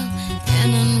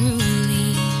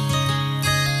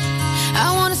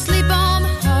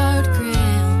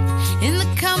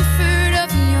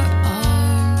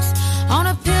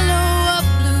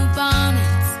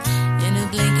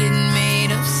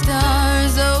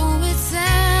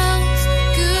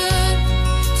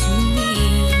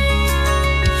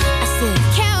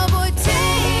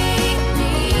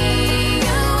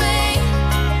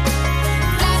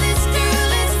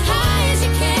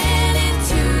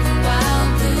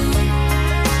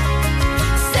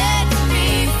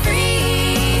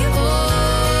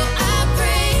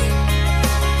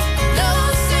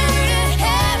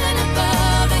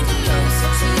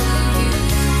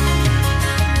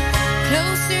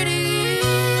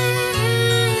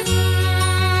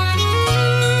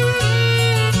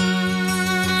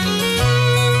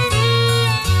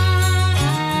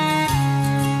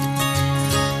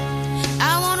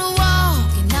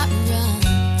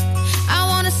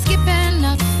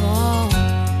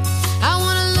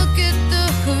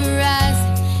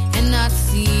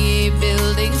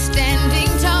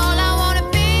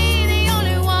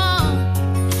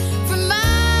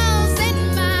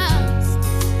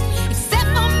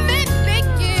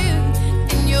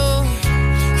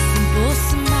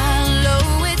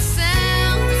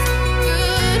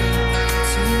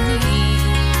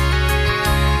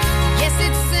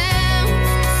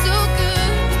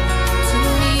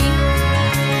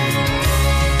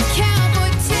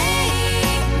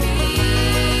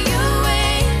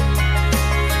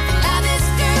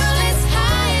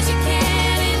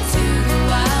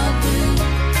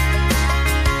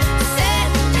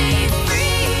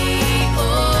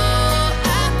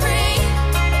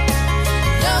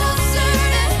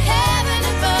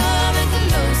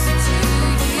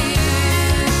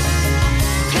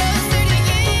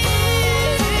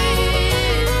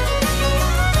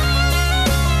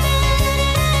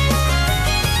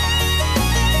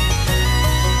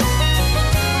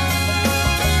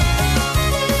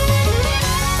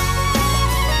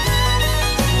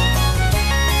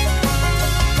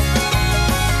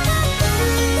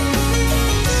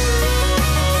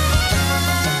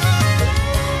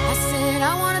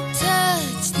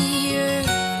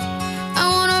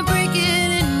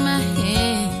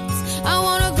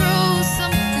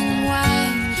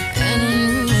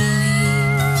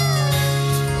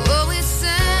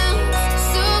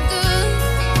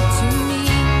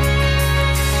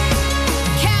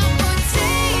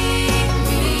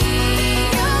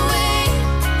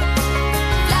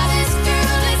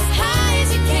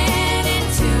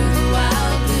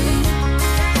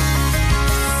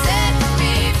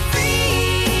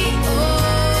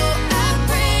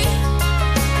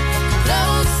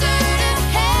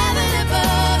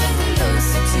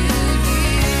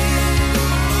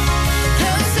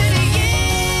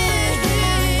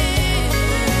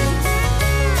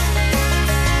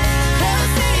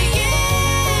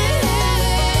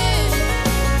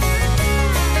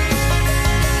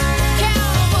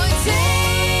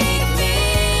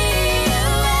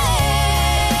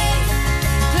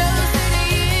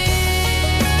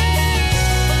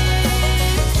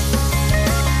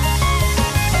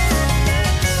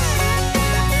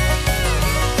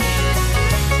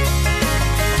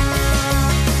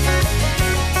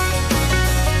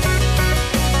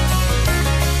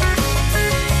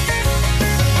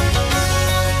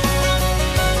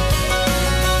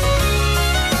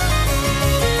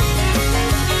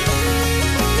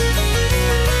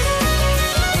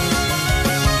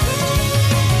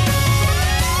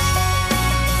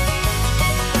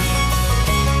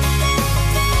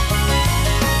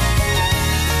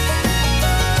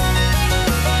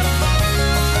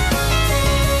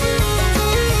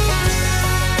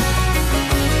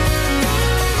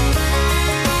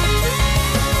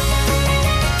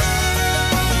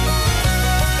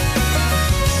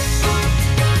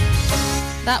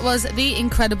That was the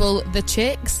incredible The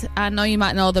Chicks. I know you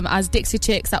might know them as Dixie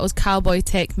Chicks. That was Cowboy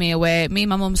Take Me Away. Me and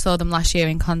my mum saw them last year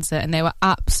in concert and they were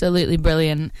absolutely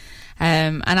brilliant.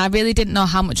 And I really didn't know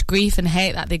how much grief and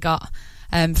hate that they got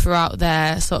throughout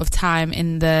their sort of time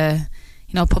in the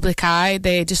public eye.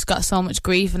 They just got so much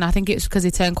grief, and I think it's because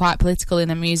they turned quite political in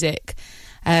their music.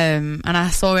 And I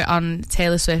saw it on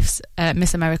Taylor Swift's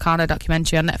Miss Americana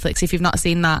documentary on Netflix. If you've not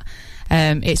seen that,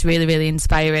 it's really, really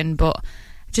inspiring. But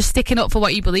just sticking up for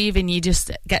what you believe in, you just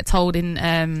get told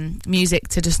in music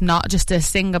to to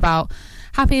sing about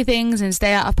happy things and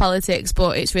stay out of politics.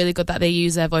 But it's really good that they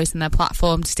use their voice and their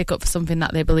platform to stick up for something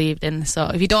that they believed in.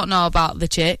 So if you don't know about The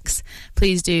Chicks,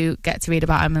 please do get to read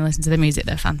about them and listen to their music.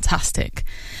 They're fantastic.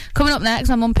 Coming up next,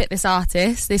 my mum picked this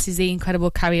artist. This is the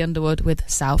incredible Carrie Underwood with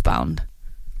Southbound.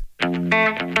 We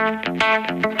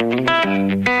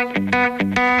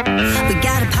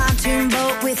got a pontoon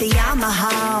boat with a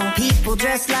Yamaha. People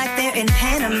dressed like they're in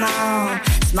Panama.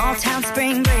 Small town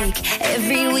spring break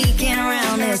every weekend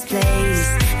around this place.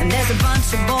 And there's a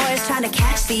bunch of boys trying to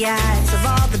catch the eyes of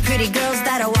all the pretty girls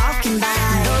that are walking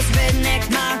by. Those redneck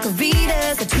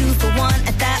margaritas, a 2-for-1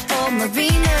 at that old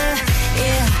marina.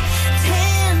 Yeah,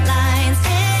 10 lines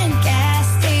and gas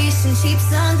stations, cheap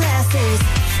sunglasses.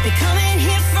 They come in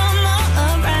here from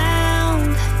all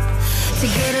around to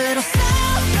get a little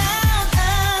southbound,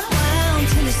 unwound.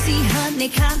 Tennessee, honey,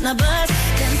 cotton, a buzz.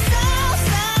 Them south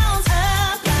sounds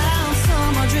upbound.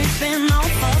 Summer dripping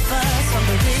off of us. From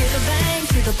the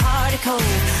riverbank to the party cold.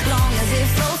 Long as it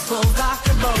floats, we'll rock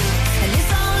the boat. And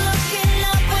it's all looking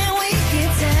up when we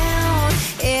get down.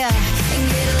 Yeah, and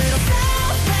get a little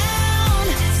southbound,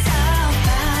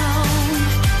 southbound.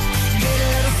 Get a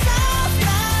little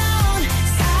southbound,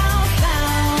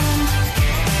 southbound.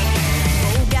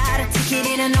 Oh, got a ticket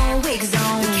in an old wig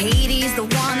zone. Katie's the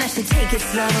one that should take it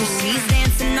slow. She's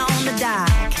dancing on the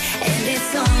dock, and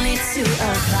it's only 2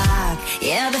 o'clock.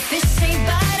 Yeah, the fish ain't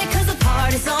biting 'cause the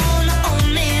party's on. Oh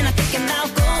man, I'm thinking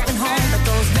about going home. But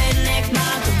those redneck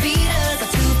margaritas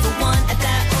are 2-for-1 at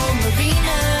that old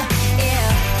marina.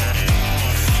 Yeah,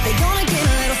 they gonna get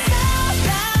a little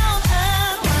southbound,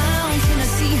 unwound.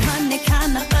 Tennessee, honey,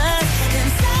 kind of buzz. Them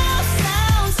south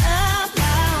sounds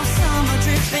upbound. Summer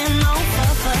dripping off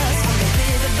of us. From the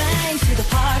riverbank to the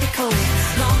party cold.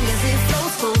 Long as it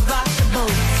floats, we'll rock the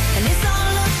boat. And it's all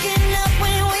looking up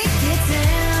when we get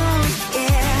down.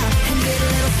 Yeah, and get a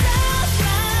little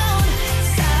southbound,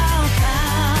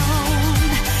 southbound.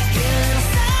 Get a little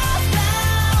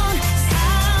southbound,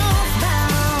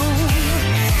 southbound.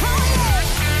 Oh yeah.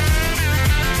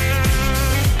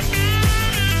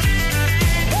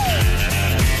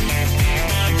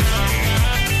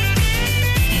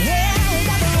 Yeah, we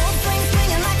got the whole thing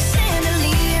swinging like a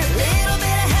chandelier. Little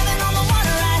bit of heaven on the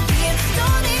water right here.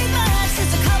 Don't need much,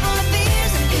 just a couple of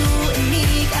beers, and you and me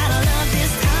gotta love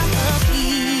this time of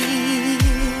year.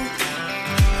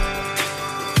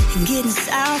 And getting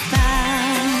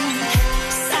southbound,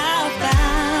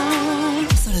 southbound.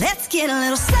 So let's get a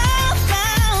little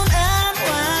southbound,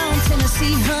 unwound.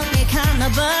 Tennessee, honey, kind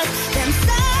of buzz. Them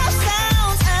south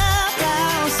sounds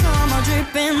upbound. Summer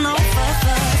dripping off of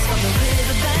us. From the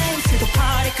riverbank to the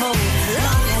party cold.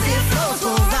 Long as it flows,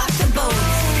 we'll rock the boat.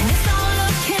 And it's all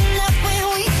looking up when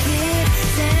we get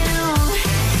down.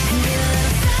 And get a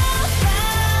little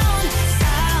southbound,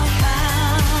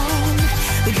 southbound.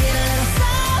 We get a little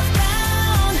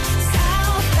southbound,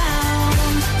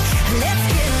 southbound. Let's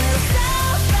get a little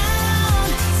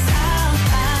southbound,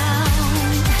 southbound.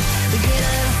 We get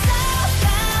a little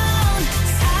southbound,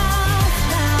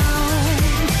 southbound.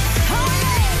 Oh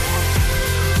yeah.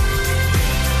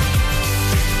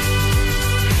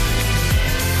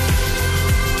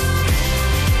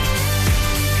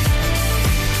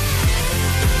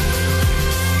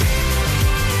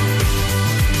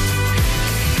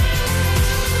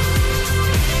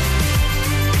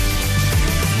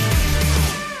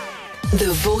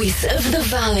 The voice of the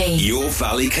valley. Your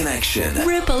Valley Connection.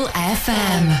 Ribble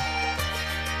FM.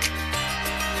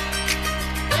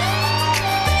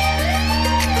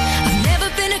 I've never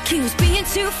been accused being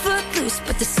too footloose,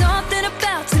 but there's something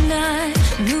about tonight.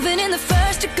 Moving in the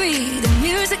first degree, the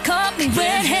music caught me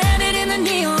red-handed in the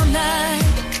neon light.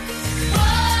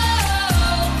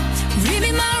 Whoa, read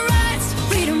me my rights,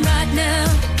 read 'em right now.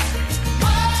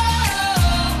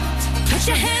 Whoa, put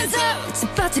your hands up, it's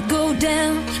about to go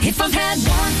down. If I've had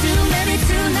one too many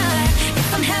tonight,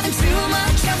 if I'm having too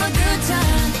much of a good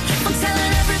time, I'm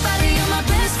telling everybody you're my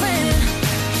best friend.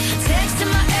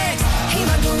 Texting my ex, he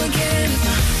might go again.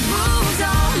 Moves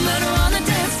on, murder on the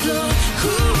dance floor.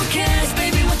 Who cares,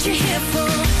 baby, what you here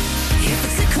for? If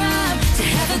it's a crime to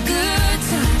have a good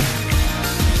time,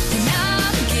 then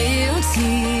I'm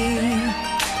guilty.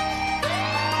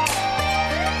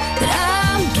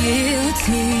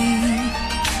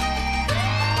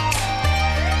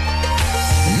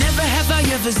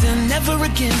 nevers and never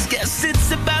agains. Guess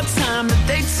it's about time that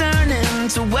they turn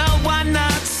into, well, why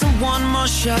not? So one more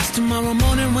shot tomorrow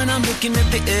morning when I'm looking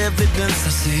at the evidence. I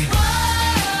say,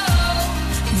 whoa,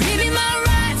 read me my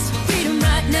rights, read them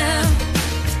right now.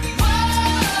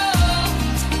 Whoa,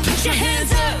 put your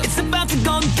hands up, it's about to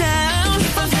go down.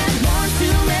 If I've had one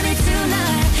too many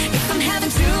tonight, if I'm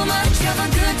having too much of a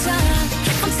good time,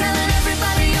 if I'm telling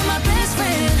everybody you're my best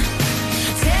friend,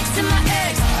 texting my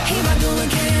ex, here I go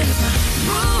again. If my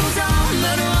moves on,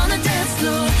 murder on the dance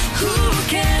floor, who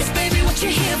cares, baby, what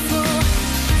you're here for?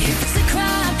 If it's a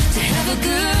crime to have a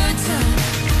good time,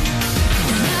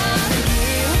 then I'm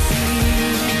guilty.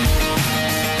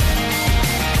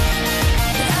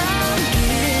 I'm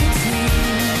guilty.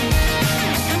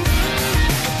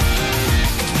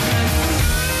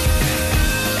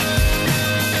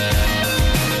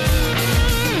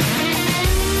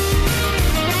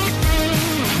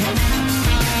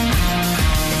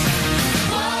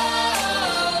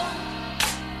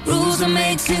 Rules are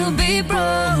made to be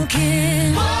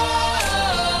broken.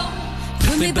 Whoa.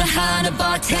 Put me behind a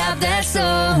bar tab that's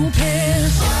open.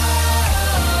 Whoa.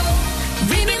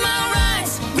 Read me my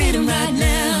rights, read them right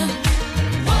now.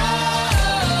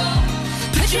 Whoa.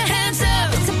 Put your hands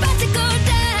up, it's about to go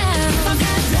down. If I've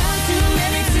had one too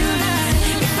many tonight,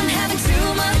 if I'm having too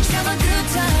much of a good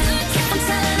time, if I'm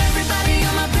telling everybody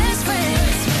you're my best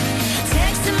friend,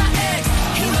 texting my ex,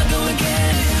 here I go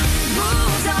again.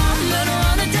 Moves on, murder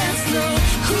on the dance floor.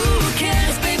 Who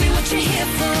cares, baby, what you're here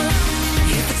for?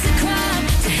 If it's a crime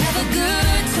to have a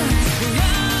good time,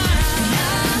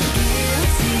 I'm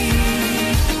guilty.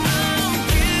 I'm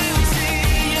guilty,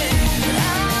 yeah.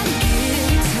 I'm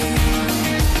guilty.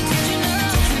 Did you know? Did you know?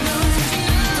 Did you know? Did you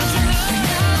know? I'm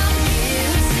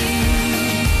guilty.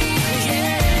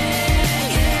 Yeah,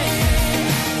 yeah.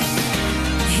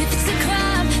 If it's a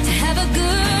crime to have a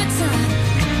good time.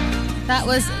 That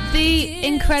was the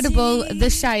incredible The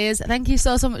Shires. Thank you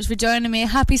so much for joining me.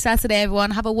 Happy Saturday,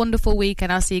 everyone. Have a wonderful week,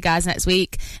 and I'll see you guys next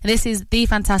week. And this is the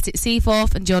fantastic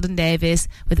Seaforth and Jordan Davies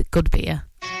with Good Beer.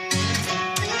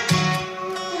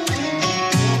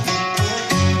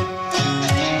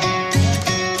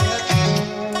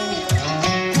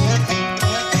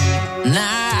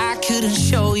 Nah, I couldn't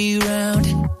show you around.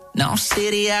 No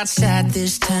city outside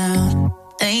this town.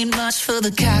 Ain't much for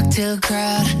the cocktail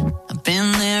crowd. I've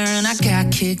been there and I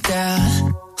got kicked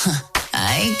out.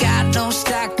 I ain't got no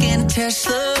stock in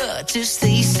Tesla, just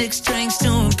these 6 drinks to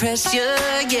impress you.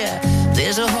 Yeah,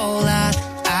 there's a whole lot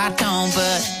I don't,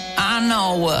 but I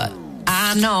know what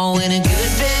I know. And a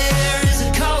good beer is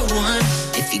a cold one.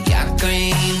 If you got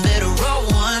green, better roll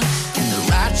one. And the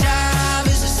right drive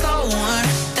is a slow one.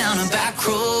 Down a back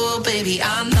road, baby,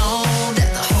 I know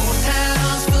that the whole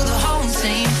town's for the home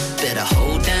team. Better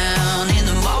hold down in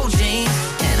the mo jeans.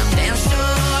 And I'm damn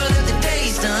sure that the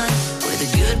day's done with a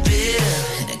good beer.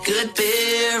 And a good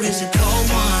beer is a cold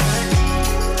one.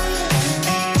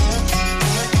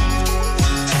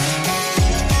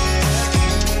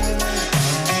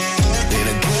 And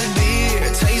a good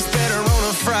beer tastes better on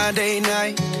a Friday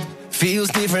night. Feels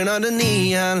different under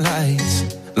neon lights.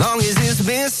 Long as it's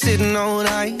been sitting on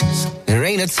ice, there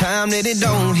ain't a time that it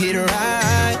don't hit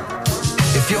right.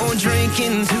 If you're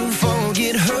drinking to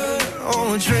forget her,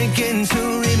 or drinking to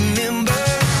remember,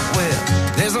 well,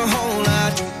 there's a whole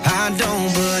lot I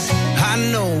don't, but I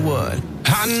know what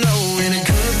I know. And a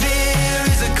good beer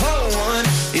is a cold one.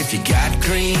 If you got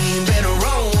green, better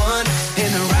roll one.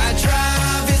 And the right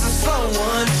drive is a slow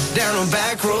one. Down a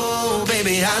back road,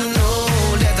 baby, I know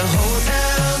that the whole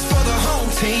town's for the home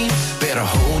team. Better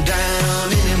hold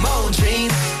down in them old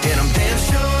jeans. And I'm damn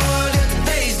sure that the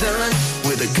day's done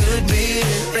with a good beer.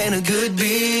 And a good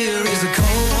beer is a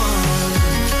cold one.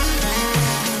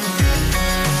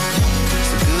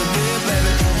 It's a good beer,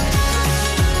 baby.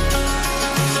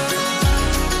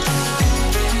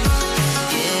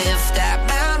 If that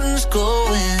mountain's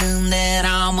glowing, then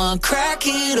I'ma crack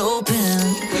it open.